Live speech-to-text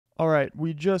All right,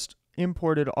 we just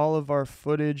imported all of our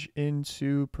footage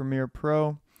into Premiere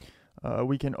Pro.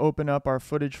 We can open up our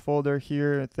footage folder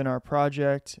here within our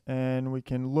project and we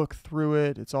can look through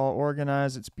it. It's all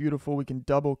organized, it's beautiful. We can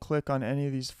double click on any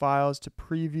of these files to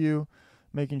preview,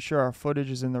 making sure our footage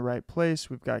is in the right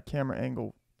place. We've got camera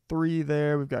angle 3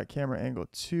 there, we've got camera angle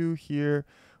 2 here,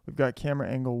 we've got camera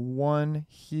angle 1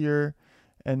 here,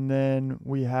 and then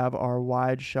we have our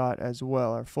wide shot as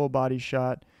well, our full body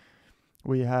shot.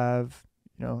 We have,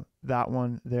 that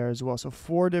one there as well. So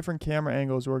 4 different camera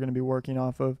angles we're going to be working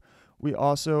off of. We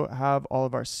also have all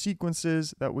of our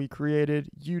sequences that we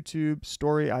created: YouTube,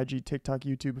 Story, IG, TikTok,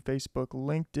 YouTube, Facebook,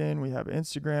 LinkedIn. We have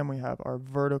Instagram. We have our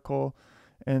vertical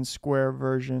and square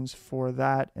versions for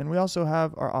that. And we also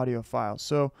have our audio file.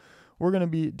 So we're going to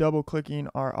be double clicking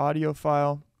our audio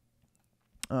file.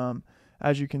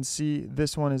 As you can see,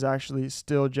 this one is actually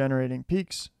still generating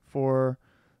peaks for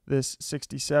this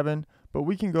 67, but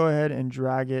we can go ahead and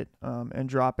drag it and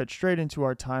drop it straight into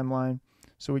our timeline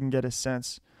so we can get a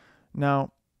sense.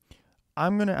 Now,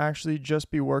 I'm going to actually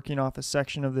just be working off a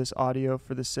section of this audio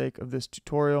for the sake of this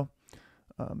tutorial.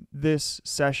 This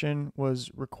session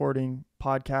was recording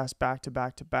podcasts back to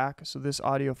back to back, so this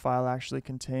audio file actually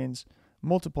contains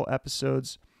multiple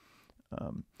episodes.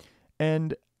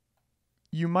 And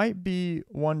you might be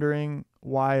wondering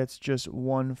why it's just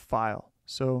one file.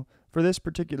 So for this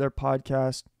particular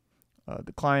podcast,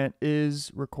 the client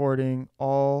is recording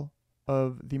all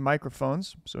of the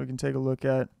microphones. So we can take a look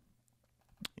at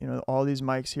all these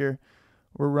mics here.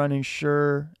 We're running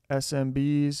Shure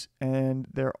SMBs and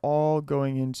they're all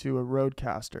going into a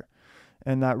Rodecaster.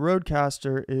 And that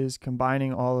Rodecaster is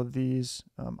combining all of these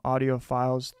audio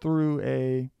files through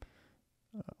a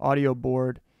audio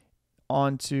board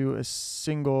onto a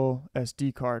single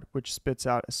SD card, which spits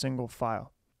out a single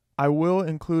file. I will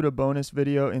include a bonus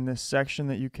video in this section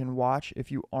that you can watch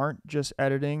if you aren't just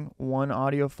editing one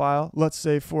audio file. Let's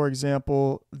say, for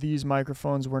example, these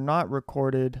microphones were not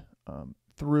recorded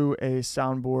through a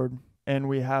soundboard and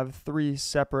we have 3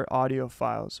 separate audio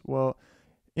files. Well,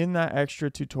 in that extra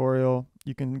tutorial,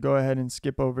 you can go ahead and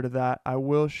skip over to that. I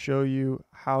will show you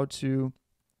how to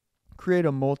create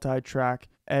a multi-track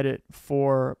edit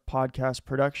for podcast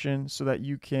production so that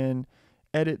you can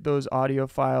edit those audio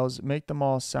files, make them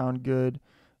all sound good,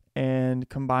 and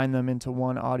combine them into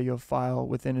one audio file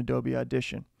within Adobe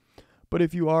Audition. But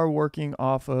if you are working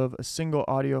off of a single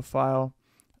audio file,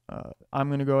 I'm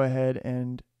going to go ahead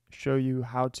and show you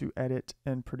how to edit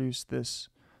and produce this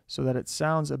so that it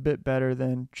sounds a bit better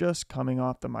than just coming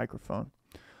off the microphone.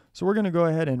 So we're going to go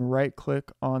ahead and right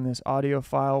click on this audio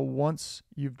file once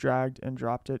you've dragged and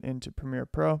dropped it into Premiere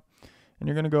Pro, and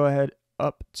you're going to go ahead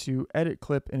up to Edit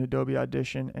Clip in Adobe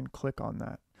Audition and click on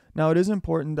that. Now it is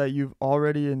important that you've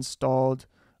already installed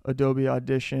Adobe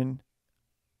Audition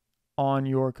on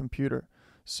your computer.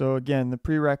 So again, the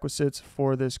prerequisites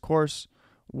for this course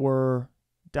were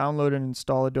download and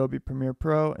install Adobe Premiere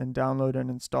Pro and download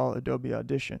and install Adobe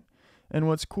Audition. And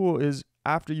what's cool is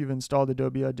after you've installed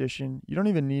Adobe Audition, you don't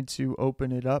even need to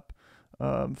open it up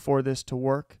for this to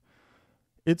work.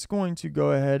 It's going to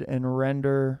go ahead and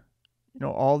render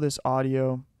all this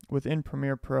audio within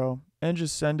Premiere Pro and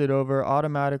just send it over,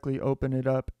 automatically open it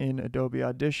up in Adobe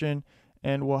Audition,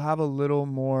 and we'll have a little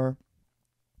more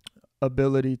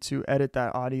ability to edit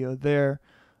that audio there.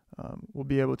 We'll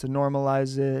be able to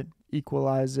normalize it,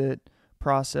 equalize it,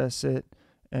 process it,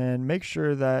 and make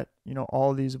sure that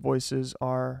all these voices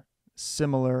are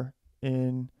similar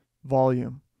in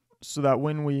volume so that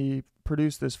when we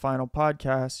produce this final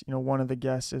podcast, one of the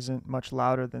guests isn't much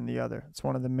louder than the other. It's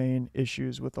one of the main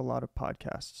issues with a lot of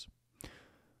podcasts.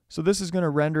 So this is going to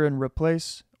render and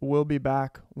replace. We'll be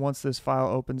back once this file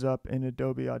opens up in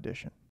Adobe Audition.